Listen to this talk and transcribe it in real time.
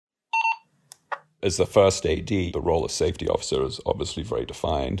As the first AD, the role of safety officer is obviously very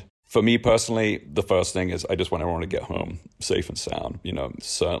defined. For me personally, the first thing is I just want everyone to get home safe and sound.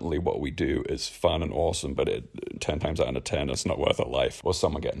 Certainly what we do is fun and awesome, but 10 times out of 10, it's not worth a life or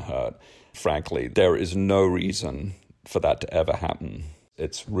someone getting hurt. Frankly, there is no reason for that to ever happen.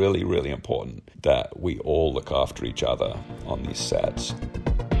 It's really, really important that we all look after each other on these sets.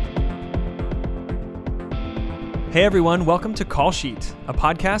 Hey everyone, welcome to Call Sheet, a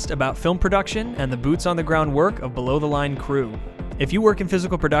podcast about film production and the boots-on-the-ground work of below-the-line crew. If you work in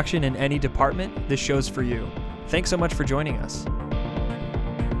physical production in any department, this show's for you. Thanks so much for joining us.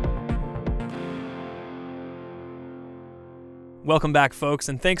 Welcome back, folks,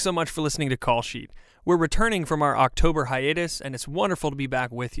 and thanks so much for listening to Call Sheet. We're returning from our October hiatus, and it's wonderful to be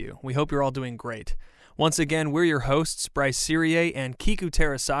back with you. We hope you're all doing great. Once again, we're your hosts, Bryce Cyrier and Kiku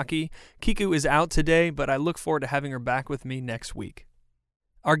Terasaki. Kiku is out today, but I look forward to having her back with me next week.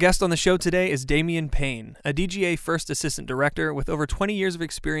 Our guest on the show today is Damien Payne, a DGA First Assistant Director with over 20 years of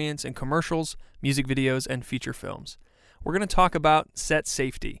experience in commercials, music videos, and feature films. We're going to talk about set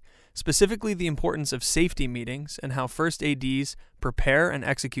safety, specifically the importance of safety meetings and how First ADs prepare and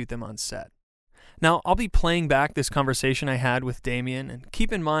execute them on set. Now, I'll be playing back this conversation I had with Damien, and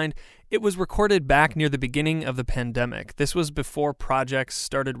keep in mind, it was recorded back near the beginning of the pandemic. This was before projects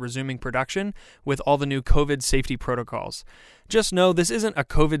started resuming production with all the new COVID safety protocols. Just know this isn't a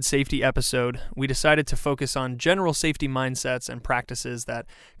COVID safety episode. We decided to focus on general safety mindsets and practices that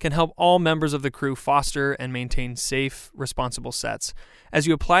can help all members of the crew foster and maintain safe, responsible sets. As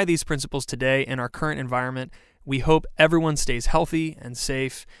you apply these principles today in our current environment, we hope everyone stays healthy and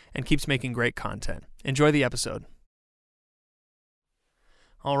safe and keeps making great content. Enjoy the episode.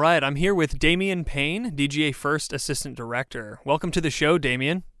 All right, I'm here with Damien Payne, DGA First Assistant Director. Welcome to the show,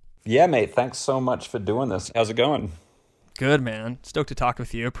 Damien. Yeah, mate. Thanks so much for doing this. How's it going? Good, man. Stoked to talk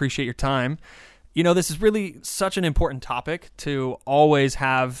with you. Appreciate your time. This is really such an important topic to always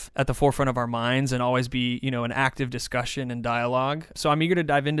have at the forefront of our minds and always be, an active discussion and dialogue. So I'm eager to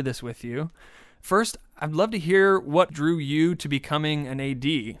dive into this with you. First, I'd love to hear what drew you to becoming an AD.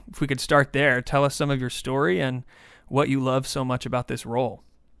 If we could start there, tell us some of your story and what you love so much about this role.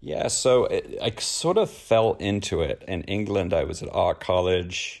 Yeah, so I sort of fell into it. In England, I was at art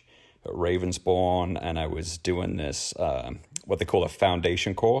college at Ravensbourne, and I was doing this, what they call a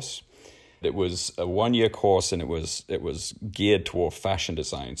foundation course. It was a one-year course, and it was geared toward fashion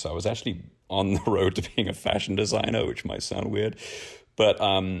design. So I was actually on the road to being a fashion designer, which might sound weird. But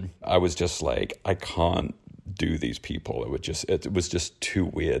I was just like, I can't do these people. It was just too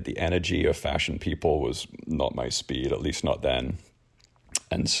weird. The energy of fashion people was not my speed, at least not then.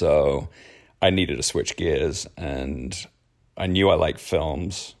 And so I needed to switch gears, and I knew I liked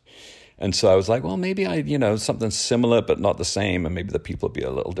films. And so I was like, well, maybe something similar but not the same, and maybe the people would be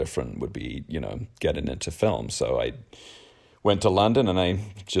a little different, would be, getting into film. So I went to London, and I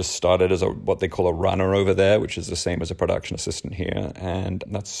just started as what they call a runner over there, which is the same as a production assistant here. And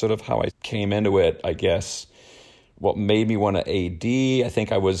that's sort of how I came into it, I guess. What made me want to AD, I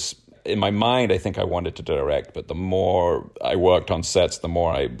think I wanted to direct, but the more I worked on sets, the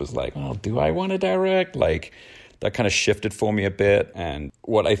more I was like, oh, do I want to direct? Like, that kind of shifted for me a bit. And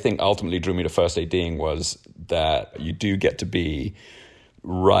what I think ultimately drew me to first ADing was that you do get to be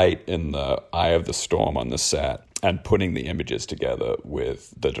right in the eye of the storm on the set and putting the images together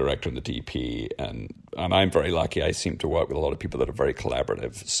with the director and the DP. And I'm very lucky. I seem to work with a lot of people that are very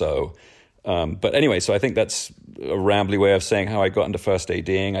collaborative. So, but anyway, so I think that's a rambly way of saying how I got into first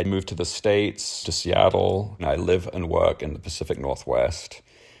ADing. I moved to the States, to Seattle, and I live and work in the Pacific Northwest.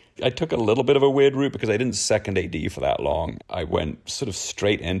 I took a little bit of a weird route because I didn't second AD for that long. I went sort of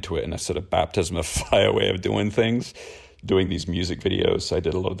straight into it in a sort of baptism of fire way of doing things, doing these music videos. I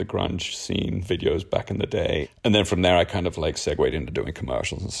did a lot of the grunge scene videos back in the day. And then from there, I kind of like segued into doing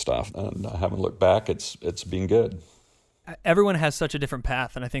commercials and stuff. And I haven't looked back. It's been good. Everyone has such a different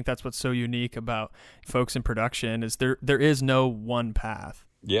path, and I think that's what's so unique about folks in production is there is no one path.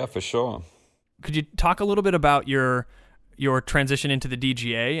 Yeah, for sure. Could you talk a little bit about your transition into the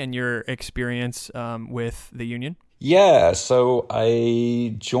DGA and your experience with the union? Yeah, so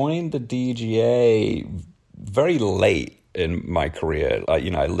I joined the DGA very late in my career.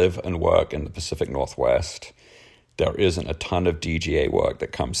 I live and work in the Pacific Northwest. There isn't a ton of DGA work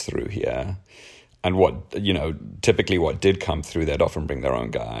that comes through here. And typically what did come through, they'd often bring their own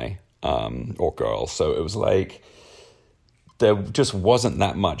guy or girl. So it was like there just wasn't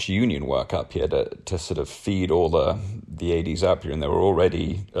that much union work up here to sort of feed all the ADs up here. And there were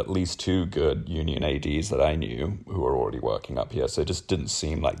already at least two good union ADs that I knew who were already working up here. So it just didn't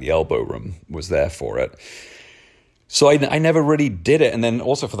seem like the elbow room was there for it. So I never really did it. And then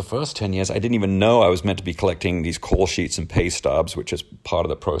also for the first 10 years, I didn't even know I was meant to be collecting these call sheets and pay stubs, which is part of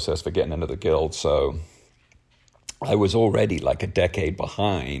the process for getting into the guild. So I was already like a decade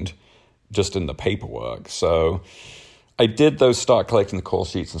behind just in the paperwork. So I did start collecting the call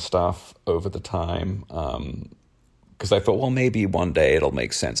sheets and stuff over the time because I thought, well, maybe one day it'll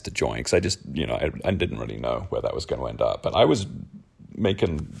make sense to join, because I just, I didn't really know where that was going to end up. But I was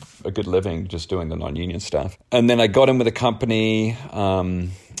making a good living just doing the non-union stuff. And then I got in with a company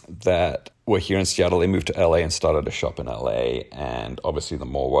that were here in Seattle. They moved to LA and started a shop in LA. And obviously the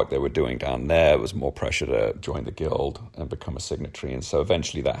more work they were doing down there, it was more pressure to join the guild and become a signatory. And so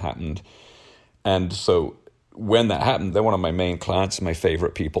eventually that happened. And so when that happened, they're one of my main clients, my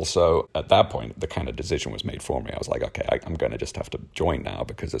favorite people. So at that point, the kind of decision was made for me. I was like, okay, I'm going to just have to join now,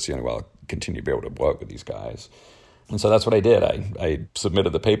 because it's the only way I'll continue to be able to work with these guys. And so that's what I did. I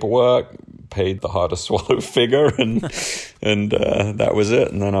submitted the paperwork, paid the hardest swallow figure, and that was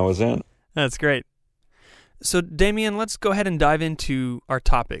it. And then I was in. That's great. So, Damien, let's go ahead and dive into our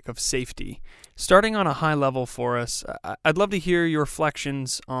topic of safety. Starting on a high level for us, I'd love to hear your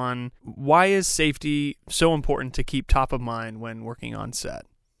reflections on why is safety so important to keep top of mind when working on set?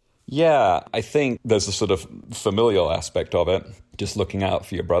 Yeah, I think there's a sort of familial aspect of it. Just looking out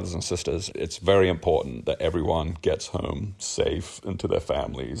for your brothers and sisters. It's very important that everyone gets home safe and to their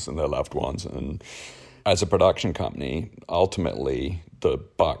families and their loved ones. And as a production company, ultimately, the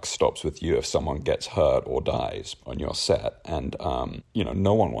buck stops with you if someone gets hurt or dies on your set. And,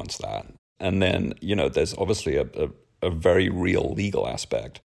 no one wants that. And then, there's obviously a very real legal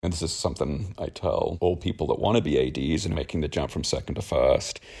aspect. And this is something I tell all people that want to be ADs and making the jump from second to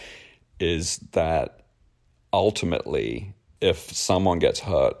first, is that ultimately, if someone gets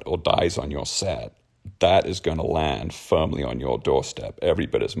hurt or dies on your set, that is going to land firmly on your doorstep every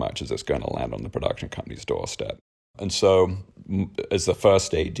bit as much as it's going to land on the production company's doorstep. And so as the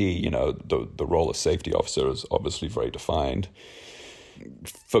first AD, the role of safety officer is obviously very defined.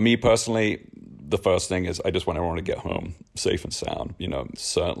 For me personally, the first thing is I just want everyone to get home safe and sound.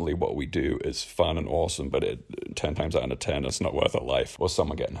 Certainly what we do is fun and awesome, but 10 times out of 10, it's not worth a life or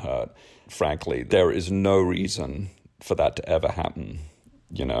someone getting hurt. Frankly, there is no reason for that to ever happen.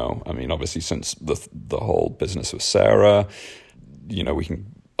 Obviously since the whole business with Sarah, we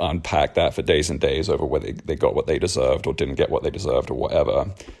can unpack that for days and days over whether they got what they deserved or didn't get what they deserved or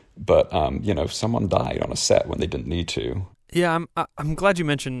whatever. But, someone died on a set when they didn't need to. Yeah, I'm glad you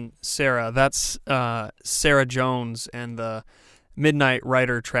mentioned Sarah. That's Sarah Jones and the Midnight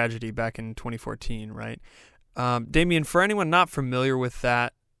Rider tragedy back in 2014, right? Damien, for anyone not familiar with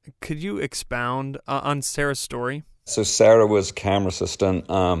that, could you expound on Sarah's story? So Sarah was camera assistant.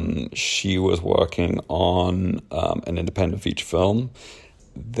 She was working on an independent feature film.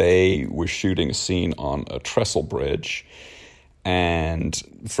 They were shooting a scene on a trestle bridge. And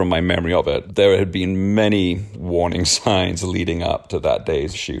from my memory of it, there had been many warning signs leading up to that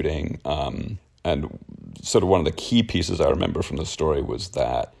day's shooting. And sort of one of the key pieces I remember from the story was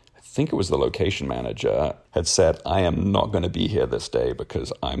that I think it was the location manager had said, I am not going to be here this day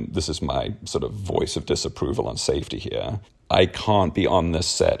because this is my sort of voice of disapproval on safety here. I can't be on this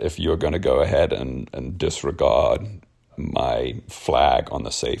set if you're going to go ahead and disregard my flag on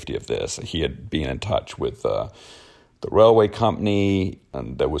the safety of this. He had been in touch with the railway company,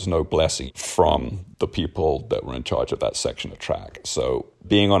 and there was no blessing from the people that were in charge of that section of track. So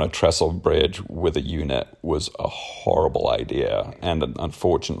being on a trestle bridge with a unit was a horrible idea. And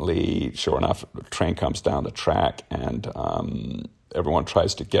unfortunately, sure enough, the train comes down the track, and everyone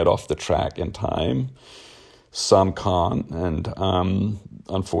tries to get off the track in time. Some can't, and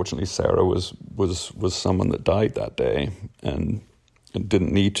unfortunately, Sarah was someone that died that day and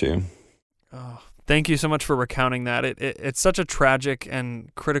didn't need to. Oh. Thank you so much for recounting that. It's such a tragic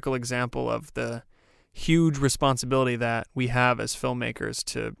and critical example of the huge responsibility that we have as filmmakers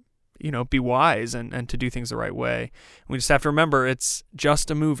to, be wise and to do things the right way. We just have to remember it's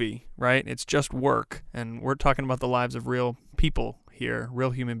just a movie, right? It's just work. And we're talking about the lives of real people here,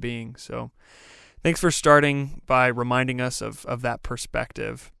 real human beings. So thanks for starting by reminding us of that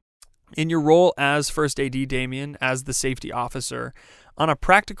perspective. In your role as First AD, Damien, as the safety officer, on a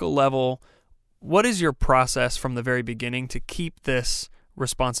practical level, what is your process from the very beginning to keep this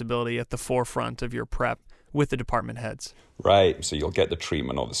responsibility at the forefront of your prep with the department heads? Right. So you'll get the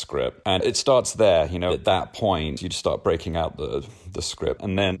treatment or the script. And it starts there, at that point, you just start breaking out the script.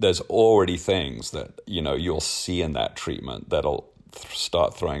 And then there's already things that, you'll see in that treatment that'll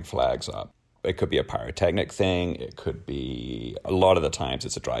start throwing flags up. It could be a pyrotechnic thing. It could be, a lot of the times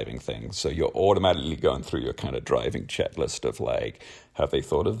it's a driving thing. So you're automatically going through your kind of driving checklist of like, have they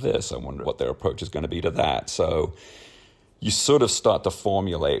thought of this? I wonder what their approach is going to be to that. So you sort of start to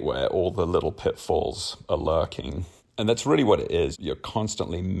formulate where all the little pitfalls are lurking. And that's really what it is. You're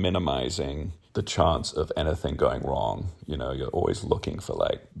constantly minimizing the chance of anything going wrong. You're always looking for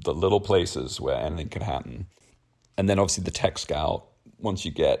like the little places where anything could happen. And then obviously the tech scout, once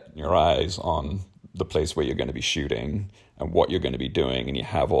you get your eyes on the place where you're going to be shooting and what you're going to be doing, and you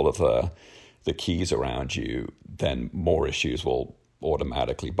have all of the keys around you, then more issues will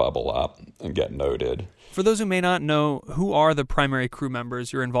automatically bubble up and get noted. For those who may not know, who are the primary crew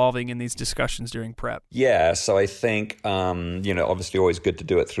members you're involving in these discussions during prep? Yeah, so I think, obviously always good to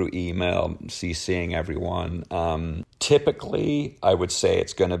do it through email, CCing everyone. Typically, I would say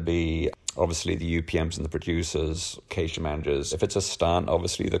it's going to be obviously the UPMs and the producers, location managers. If it's a stunt,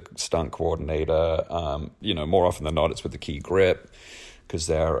 obviously the stunt coordinator. More often than not, it's with the key grip, because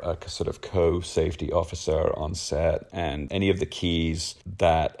they're a sort of co-safety officer on set, and any of the keys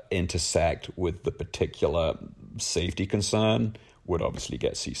that intersect with the particular safety concern would obviously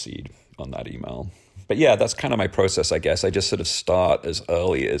get CC'd on that email. But yeah, that's kind of my process, I guess. I just sort of start as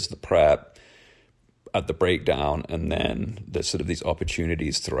early as the prep at the breakdown, and then there's sort of these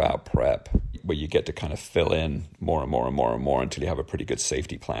opportunities throughout prep where you get to kind of fill in more and more and more and more until you have a pretty good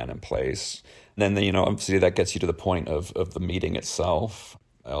safety plan in place. And then, obviously that gets you to the point of the meeting itself.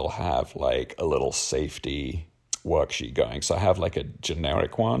 I'll have like a little safety worksheet going. So I have like a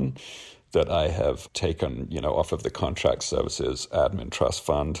generic one that I have taken, off of the Contract Services Admin Trust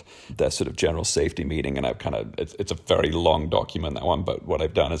Fund, their sort of general safety meeting. And I've it's a very long document, that one. But what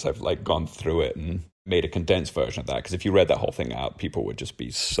I've done is I've like gone through it and made a condensed version of that. Because if you read that whole thing out, people would just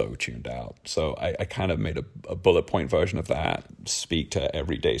be so tuned out. So I kind of made a bullet point version of that, speak to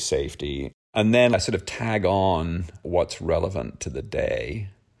everyday safety. And then I sort of tag on what's relevant to the day.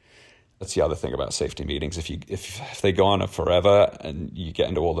 That's the other thing about safety meetings. If they go on forever and you get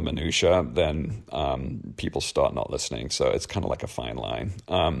into all the minutia, then people start not listening. So it's kind of like a fine line.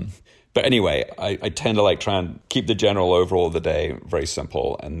 But anyway, I tend to try and keep the general overall of the day very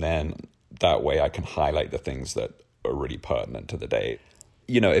simple. And then that way I can highlight the things that are really pertinent to the day.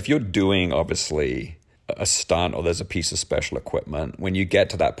 If you're doing, obviously, a stunt or there's a piece of special equipment, when you get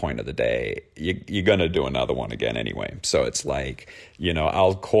to that point of the day, you're going to do another one again anyway. So it's like,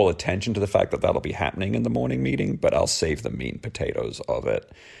 I'll call attention to the fact that that'll be happening in the morning meeting, but I'll save the meat and potatoes of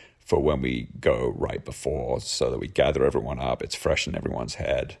it for when we go right before, so that we gather everyone up. It's fresh in everyone's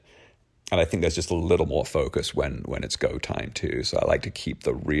head. And I think there's just a little more focus when it's go time too. So I like to keep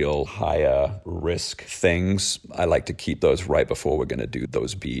the real higher risk things. I like to keep those right before we're going to do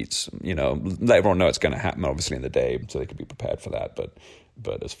those beats. Let everyone know it's going to happen obviously in the day, so they can be prepared for that.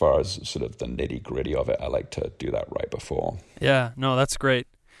 But as far as sort of the nitty gritty of it, I like to do that right before. Yeah, no, that's great.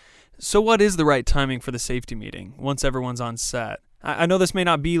 So what is the right timing for the safety meeting once everyone's on set? I know this may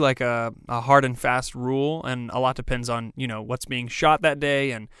not be like a hard and fast rule, and a lot depends on, what's being shot that day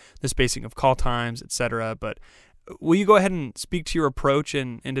and the spacing of call times, etc. But will you go ahead and speak to your approach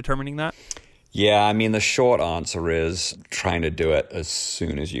in determining that? Yeah, the short answer is trying to do it as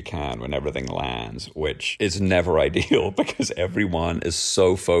soon as you can when everything lands, which is never ideal because everyone is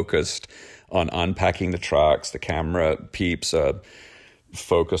so focused on unpacking the trucks. The camera peeps are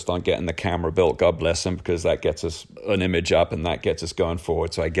focused on getting the camera built, God bless them, because that gets us an image up and that gets us going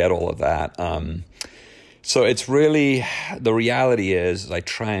forward. So I get all of that. So it's really, the reality is I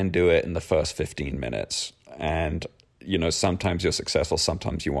try and do it in the first 15 minutes. And, sometimes you're successful,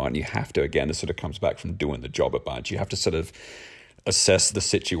 sometimes you aren't. You have to, again, it sort of comes back from doing the job a bunch. You have to sort of assess the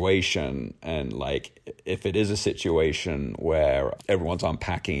situation, and if it is a situation where everyone's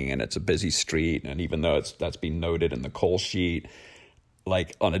unpacking and it's a busy street, and even though that's been noted in the call sheet,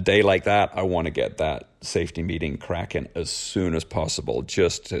 on a day like that, I want to get that safety meeting cracking as soon as possible,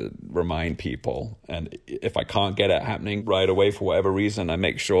 just to remind people. And if I can't get it happening right away for whatever reason, I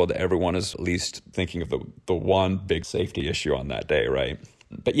make sure that everyone is at least thinking of the one big safety issue on that day, right?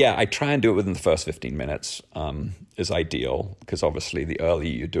 But yeah, I try and do it within the first 15 minutes is ideal, because obviously the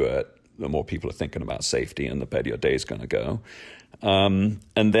earlier you do it, the more people are thinking about safety and the better your day is going to go. And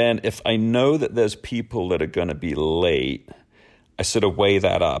then if I know that there's people that are going to be late, I sort of weigh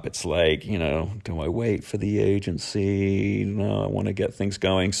that up. It's like, do I wait for the agency? No, I want to get things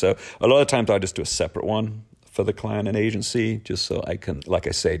going. So a lot of times I just do a separate one for the client and agency, just so I can, like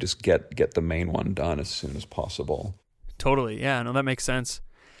I say, just get the main one done as soon as possible. Totally. Yeah, no, that makes sense.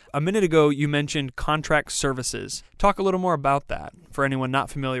 A minute ago, you mentioned contract services. Talk a little more about that. For anyone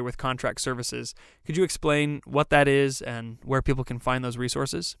not familiar with contract services, could you explain what that is and where people can find those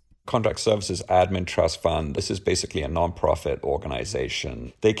resources? Contract Services Admin Trust Fund. This is basically a nonprofit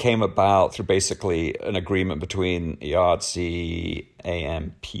organization. They came about through basically an agreement between IATSE,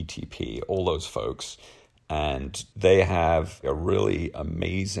 AMPTP, all those folks. And they have a really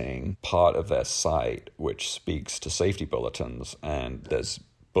amazing part of their site which speaks to safety bulletins. And there's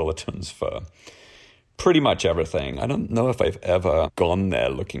bulletins for pretty much everything. I don't know if I've ever gone there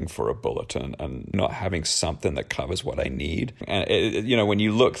looking for a bulletin and not having something that covers what I need. And, when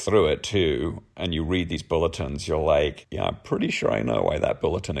you look through it too, and you read these bulletins, you're like, yeah, I'm pretty sure I know why that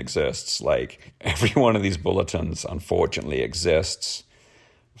bulletin exists. Like, every one of these bulletins, unfortunately, exists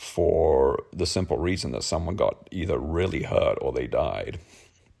for the simple reason that someone got either really hurt or they died.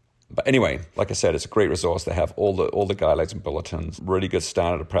 But anyway, like I said, it's a great resource. They have all the guidelines and bulletins. Really good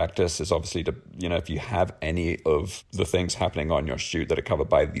standard of practice is obviously to, if you have any of the things happening on your shoot that are covered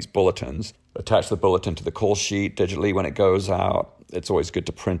by these bulletins, attach the bulletin to the call sheet digitally when it goes out. It's always good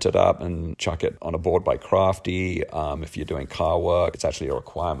to print it up and chuck it on a board by Crafty. If you're doing car work, it's actually a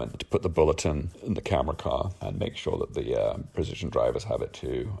requirement to put the bulletin in the camera car and make sure that the precision drivers have it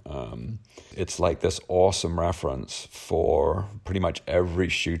too. It's like this awesome reference for pretty much every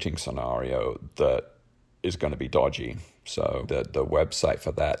shooting scenario that is going to be dodgy. So the website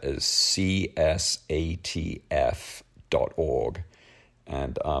for that is csatf.org.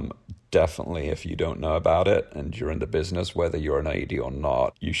 And definitely, if you don't know about it and you're in the business, whether you're an AD or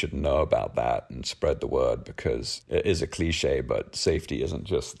not, you should know about that and spread the word, because it is a cliche, but safety isn't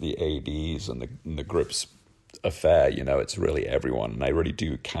just the ADs and the grips affair. It's really everyone. And I really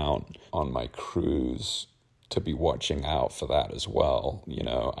do count on my crews to be watching out for that as well.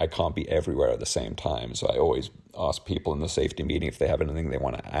 I can't be everywhere at the same time. So I always ask people in the safety meeting if they have anything they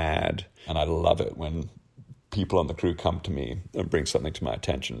want to add. And I love it when people on the crew come to me and bring something to my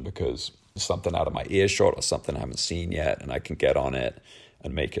attention, because it's something out of my earshot or something I haven't seen yet, and I can get on it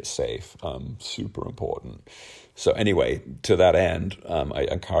and make it safe. Super important. So anyway, to that end, I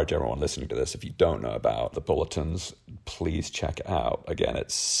encourage everyone listening to this, if you don't know about the bulletins, please check it out. Again,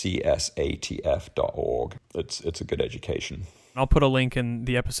 it's csatf.org. It's a good education. I'll put a link in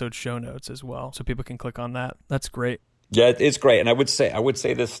the episode show notes as well, so people can click on that. That's great. Yeah, it's great. And I would say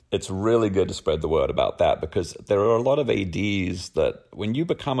this, it's really good to spread the word about that, because there are a lot of ADs that when you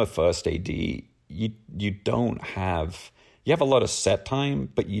become a first AD, you have a lot of set time,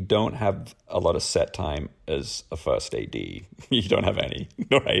 but you don't have a lot of set time as a first AD. You don't have any,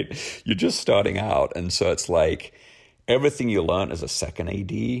 right? You're just starting out. And so it's like everything you learn as a second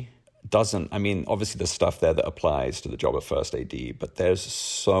AD obviously there's stuff there that applies to the job of first AD, but there's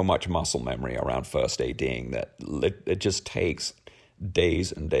so much muscle memory around first ADing that it just takes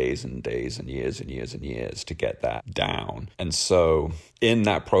days and days and days and years and years and years to get that down. And so in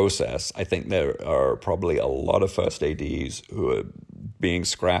that process, I think there are probably a lot of first ADs who are being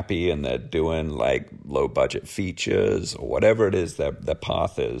scrappy and they're doing like low budget features or whatever it is their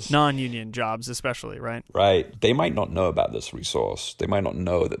path is. Non-union jobs especially, right? Right. They might not know about this resource. They might not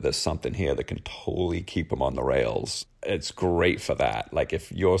know that there's something here that can totally keep them on the rails. It's great for that. Like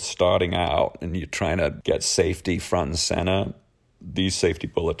if you're starting out and you're trying to get safety front and center, these safety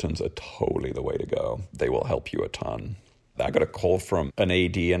bulletins are totally the way to go. They will help you a ton. I got a call from an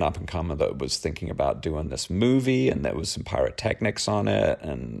AD, an up-and-comer, that was thinking about doing this movie, and there was some pyrotechnics on it,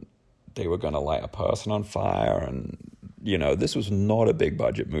 and they were going to light a person on fire, and this was not a big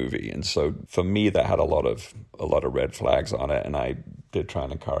budget movie. And so for me, that had a lot of red flags on it, and I did try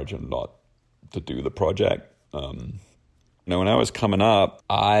and encourage him not to do the project. When I was coming up,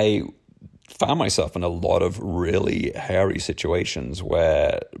 I found myself in a lot of really hairy situations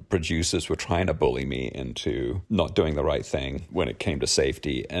where producers were trying to bully me into not doing the right thing when it came to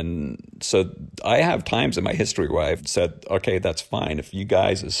safety. And so I have times in my history where I've said, okay, that's fine. If you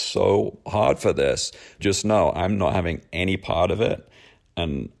guys are so hard for this, just know I'm not having any part of it.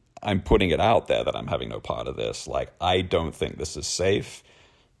 And I'm putting it out there that I'm having no part of this. Like, I don't think this is safe.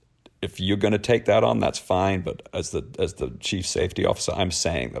 If you're going to take that on, that's fine. But as the chief safety officer, I'm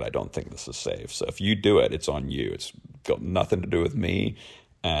saying that I don't think this is safe. So if you do it, it's on you. It's got nothing to do with me.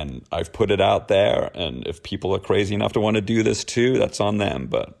 And I've put it out there. And if people are crazy enough to want to do this too, that's on them.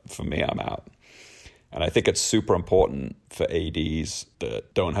 But for me, I'm out. And I think it's super important for ADs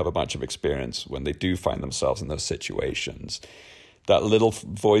that don't have a bunch of experience when they do find themselves in those situations. That little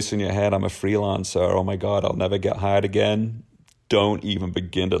voice in your head, I'm a freelancer, oh my God, I'll never get hired again. Don't even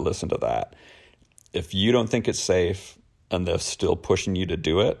begin to listen to that. If you don't think it's safe and they're still pushing you to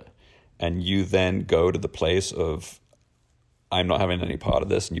do it, and you then go to the place of, I'm not having any part of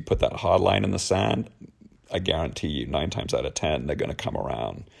this, and you put that hard line in the sand, I guarantee you 9 times out of 10, they're going to come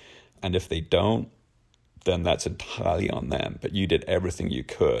around. And if they don't, then that's entirely on them. But you did everything you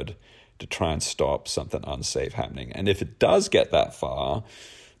could to try and stop something unsafe happening. And if it does get that far,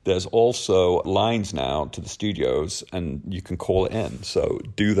 there's also lines now to the studios, and you can call it in. So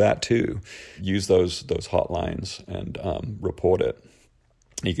do that too. Use those hotlines and report it.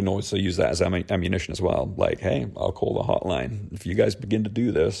 You can also use that as ammunition as well. Like, hey, I'll call the hotline. If you guys begin to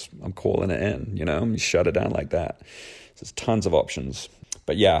do this, I'm calling it in. You shut it down like that. So there's tons of options.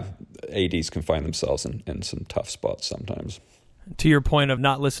 But yeah, ADs can find themselves in some tough spots sometimes. To your point of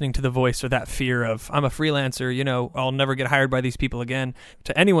not listening to the voice or that fear of, I'm a freelancer, I'll never get hired by these people again.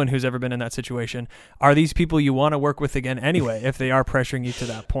 To anyone who's ever been in that situation, are these people you want to work with again anyway, if they are pressuring you to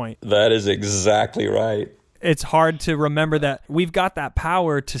that point? That is exactly right. It's hard to remember that we've got that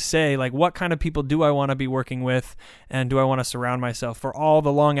power to say, like, what kind of people do I want to be working with, and do I want to surround myself for all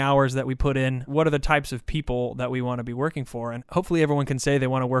the long hours that we put in? What are the types of people that we want to be working for? And hopefully everyone can say they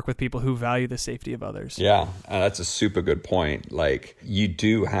want to work with people who value the safety of others. Yeah, that's a super good point. Like, you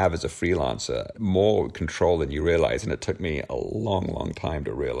do have, as a freelancer, more control than you realize. And it took me a long, long time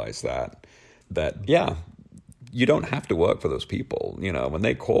to realize that, yeah, you don't have to work for those people. When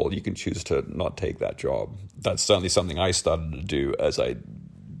they call, you can choose to not take that job. That's certainly something I started to do as I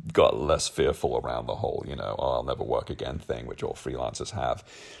got less fearful around the whole, I'll never work again thing, which all freelancers have.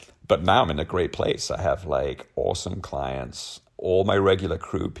 But now I'm in a great place. I have awesome clients. All my regular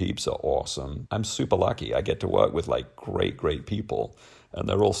crew peeps are awesome. I'm super lucky. I get to work with great people, and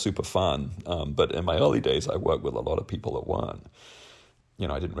they're all super fun. But in my early days, I worked with a lot of people that weren't.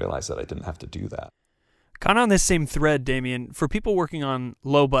 I didn't realize that I didn't have to do that. Kind of on this same thread, Damien, for people working on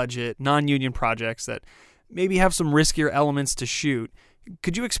low-budget, non-union projects that maybe have some riskier elements to shoot,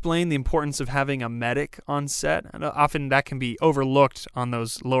 could you explain the importance of having a medic on set? And often that can be overlooked on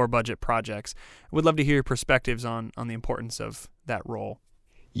those lower-budget projects. I would love to hear your perspectives on the importance of that role.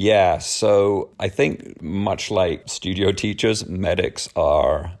 Yeah, so I think much like studio teachers, medics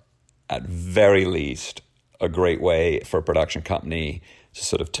are, at very least, a great way for a production company to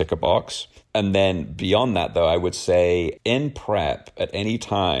sort of tick a box. And then beyond that, though, I would say in prep at any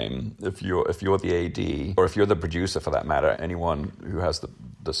time, if you're the AD, or if you're the producer for that matter, anyone who has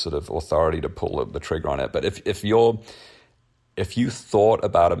the sort of authority to pull the trigger on it. But if you thought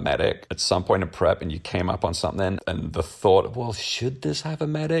about a medic at some point in prep and you came up on something and the thought, well, should this have a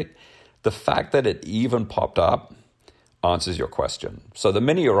medic? The fact that it even popped up answers your question. So the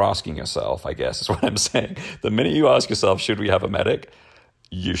minute you're asking yourself, I guess is what I'm saying, the minute you ask yourself, should we have a medic?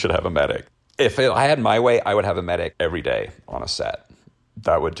 You should have a medic. If I had my way, I would have a medic every day on a set.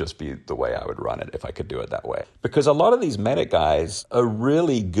 That would just be the way I would run it if I could do it that way. Because a lot of these medic guys are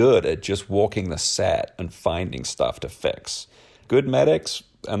really good at just walking the set and finding stuff to fix. Good medics,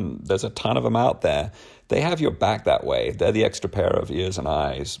 and there's a ton of them out there, they have your back that way. They're the extra pair of ears and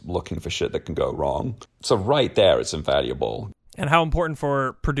eyes looking for shit that can go wrong. So right there, it's invaluable. And how important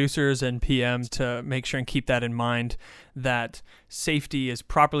for producers and PMs to make sure and keep that in mind, that safety is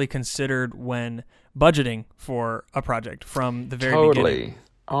properly considered when budgeting for a project from the very beginning.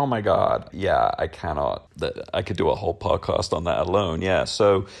 Oh my God. Yeah, I could do a whole podcast on that alone. Yeah.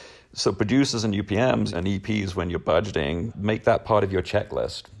 So producers and UPMs and EPs, when you're budgeting, make that part of your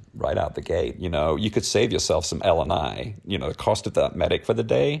checklist right out the gate. You could save yourself some L&I, the cost of that medic for the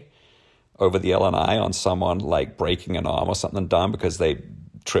day over the L&I on someone breaking an arm or something dumb because they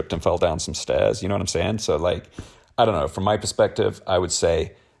tripped and fell down some stairs. You know what I'm saying? So I don't know. From my perspective, I would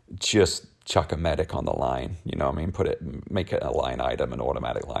say just chuck a medic on the line. Make it a line item, an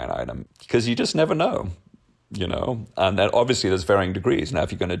automatic line item, because you just never know. And then obviously there's varying degrees. Now,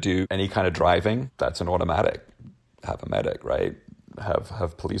 if you're going to do any kind of driving, that's an automatic. Have a medic, right?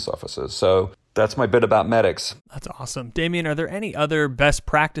 Have police officers. So that's my bit about medics. That's awesome. Damien, are there any other best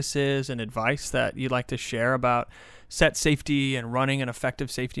practices and advice that you'd like to share about set safety and running an effective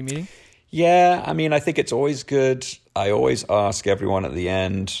safety meeting? Yeah, I think it's always good. I always ask everyone at the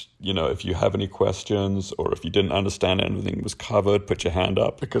end, if you have any questions or if you didn't understand anything was covered, put your hand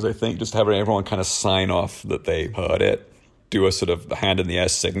up. Because I think just having everyone kind of sign off that they heard it, do a sort of hand in the air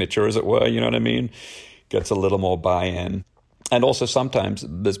signature, as it were, you know what I mean? Gets a little more buy-in. And also sometimes,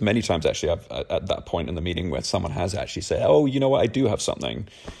 there's many times actually at that point in the meeting where someone has actually said, oh, you know what, I do have something.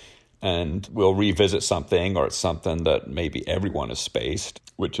 And we'll revisit something, or it's something that maybe everyone has spaced,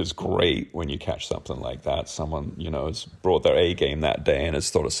 which is great when you catch something like that. Someone, has brought their A game that day and has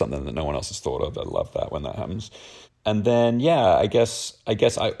thought of something that no one else has thought of. I love that when that happens. And then, yeah, I guess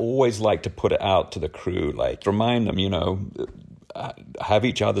I always like to put it out to the crew, remind them, have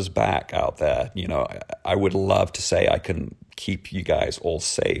each other's back out there. I would love to say I can keep you guys all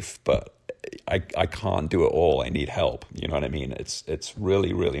safe, but I can't do it all. I need help. You know what I mean? It's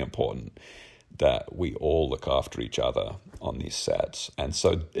really, really important that we all look after each other on these sets. And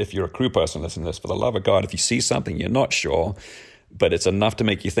so if you're a crew person listening to this, for the love of God, if you see something you're not sure, but it's enough to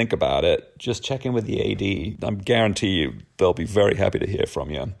make you think about it, just check in with the AD. I guarantee you they'll be very happy to hear from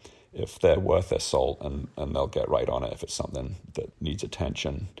you if they're worth their salt, and they'll get right on it if it's something that needs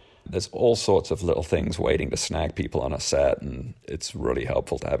attention. There's all sorts of little things waiting to snag people on a set, and it's really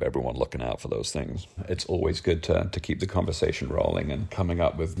helpful to have everyone looking out for those things. It's always good to keep the conversation rolling and coming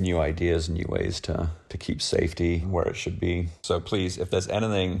up with new ideas, new ways to keep safety where it should be. So please, if there's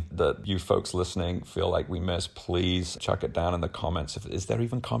anything that you folks listening feel like we missed, please chuck it down in the comments. Is there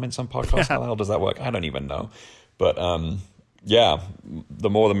even comments on podcasts? How the hell does that work? I don't even know. But yeah, the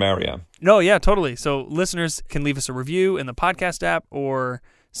more the merrier. No, yeah, totally. So listeners can leave us a review in the podcast app or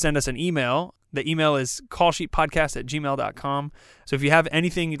send us an email. The email is callsheetpodcast@gmail.com. So if you have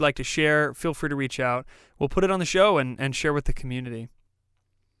anything you'd like to share, feel free to reach out. We'll put it on the show and share with the community.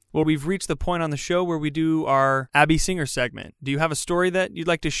 Well, we've reached the point on the show where we do our Abby Singer segment. Do you have a story that you'd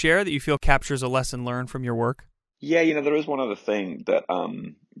like to share that you feel captures a lesson learned from your work? Yeah, there is one other thing that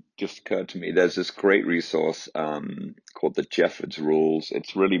just occurred to me. There's this great resource called the Jeffords Rules.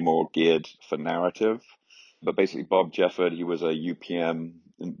 It's really more geared for narrative. But basically, Bob Jefford, he was a UPM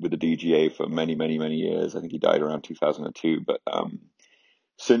with the DGA for many, many, many years. I think he died around 2002. But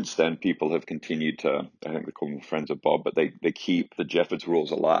since then, people have continued to, I think they call them Friends of Bob, but they keep the Jeffords Rules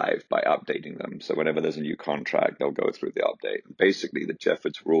alive by updating them. So whenever there's a new contract, they'll go through the update. And basically, the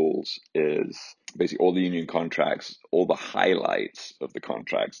Jeffords Rules is basically all the union contracts, all the highlights of the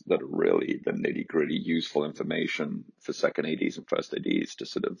contracts that are really the nitty-gritty useful information for second ADs and first ADs to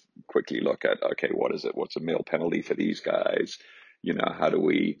sort of quickly look at, okay, what is it? What's a meal penalty for these guys? How do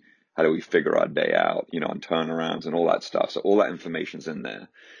we figure our day out, on turnarounds and all that stuff. So all that information's in there.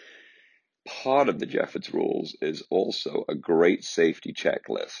 Part of the Jeffords Rules is also a great safety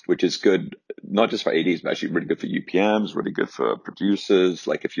checklist, which is good, not just for ADs, but actually really good for UPMs, really good for producers.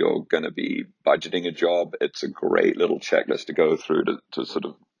 Like if you're going to be budgeting a job, it's a great little checklist to go through to sort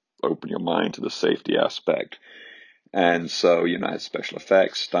of open your mind to the safety aspect. And so, has special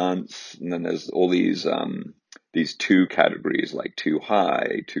effects, stunts, and then there's all these two categories like too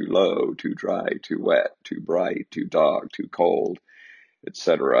high, too low, too dry, too wet, too bright, too dark, too cold,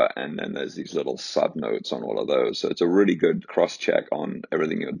 etc. And then there's these little sub notes on all of those. So it's a really good cross check on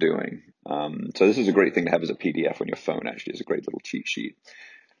everything you're doing. So this is a great thing to have as a PDF on your phone. Actually, it's a great little cheat sheet.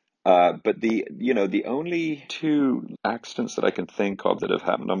 But the only two accidents that I can think of that have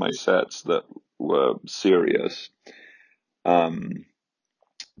happened on my sets that were serious,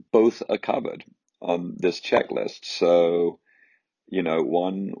 both are covered on this checklist. So,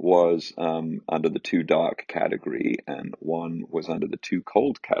 one was under the too dark category and one was under the too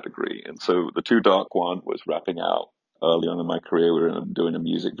cold category. And so the too dark one was wrapping out early on in my career. We were doing a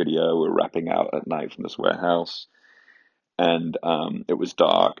music video. We were wrapping out at night from this warehouse. And it was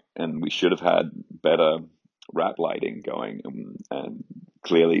dark and we should have had better wrap lighting going. And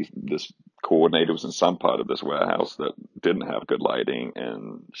clearly this coordinator was in some part of this warehouse that didn't have good lighting,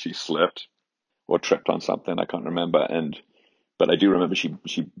 and she slipped or tripped on something. I can't remember. But I do remember she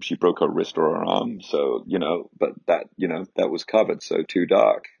broke her wrist or her arm. So, but that was covered. So too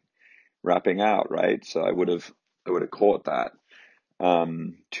dark, wrapping out, right? So I would have caught that.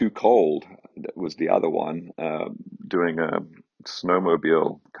 Too cold was the other one, doing a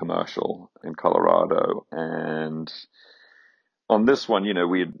snowmobile commercial in Colorado. And on this one,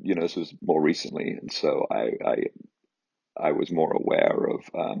 this was more recently. And so I was more aware of,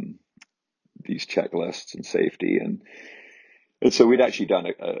 these checklists and safety. And so we'd actually done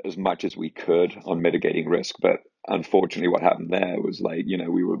as much as we could on mitigating risk. But unfortunately, what happened there was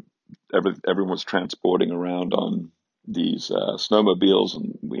everyone was transporting around on these snowmobiles,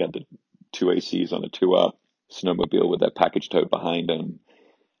 and we had the two ACs on a 2-up snowmobile with their package tote behind them.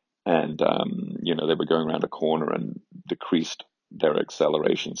 And, they were going around a corner and decreased their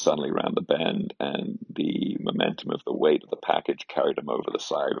acceleration suddenly around the bend, and the momentum of the weight of the package carried them over the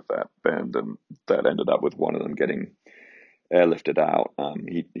side of that bend. And that ended up with one of them getting airlifted out.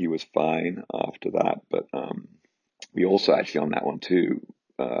 He was fine after that, but we also actually on that one too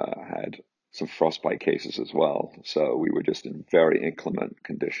had some frostbite cases as well. So we were just in very inclement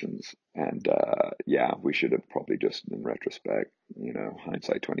conditions, and we should have probably just, in retrospect,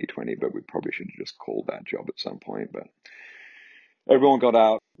 hindsight 2020, but we probably should have just called that job at some point. But everyone got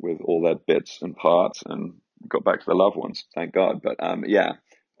out with all their bits and parts and got back to their loved ones, thank God. But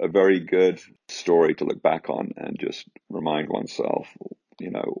a very good story to look back on and just remind oneself,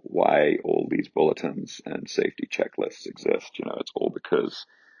 why all these bulletins and safety checklists exist. It's all because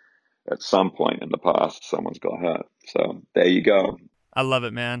at some point in the past, someone's got hurt. So there you go. I love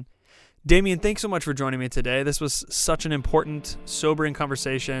it, man. Damien, thanks so much for joining me today. This was such an important, sobering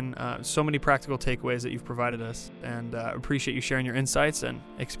conversation. So many practical takeaways that you've provided us, and appreciate you sharing your insights and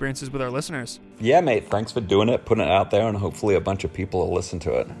experiences with our listeners. Yeah, mate. Thanks for doing it, putting it out there, and hopefully a bunch of people will listen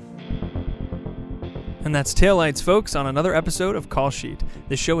to it. And that's Taillights, folks, on another episode of Call Sheet.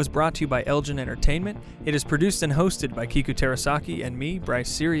 This show is brought to you by Elgin Entertainment. It is produced and hosted by Kiku Terasaki and me, Bryce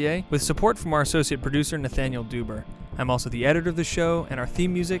Cyrier, with support from our associate producer, Nathaniel Duber. I'm also the editor of the show, and our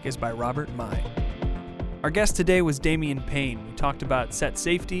theme music is by Robert Mai. Our guest today was Damien Payne. We talked about set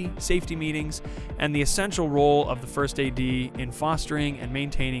safety, safety meetings, and the essential role of the first AD in fostering and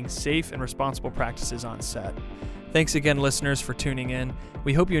maintaining safe and responsible practices on set. Thanks again, listeners, for tuning in.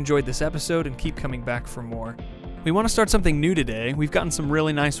 We hope you enjoyed this episode and keep coming back for more. We want to start something new today. We've gotten some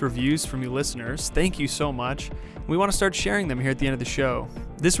really nice reviews from you listeners. Thank you so much. We want to start sharing them here at the end of the show.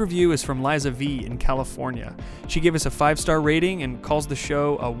 This review is from Liza V in California. She gave us a 5-star rating and calls the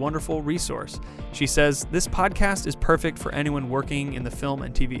show a wonderful resource. She says, "This podcast is perfect for anyone working in the film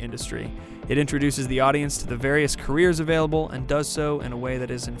and TV industry. It introduces the audience to the various careers available and does so in a way that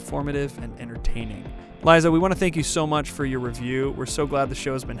is informative and entertaining." Liza, we want to thank you so much for your review. We're so glad the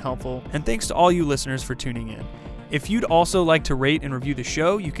show has been helpful. And thanks to all you listeners for tuning in. If you'd also like to rate and review the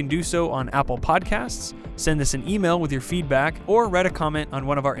show, you can do so on Apple Podcasts, send us an email with your feedback, or write a comment on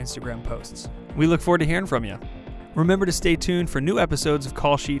one of our Instagram posts. We look forward to hearing from you. Remember to stay tuned for new episodes of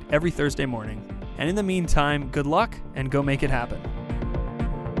Call Sheet every Thursday morning. And in the meantime, good luck and go make it happen.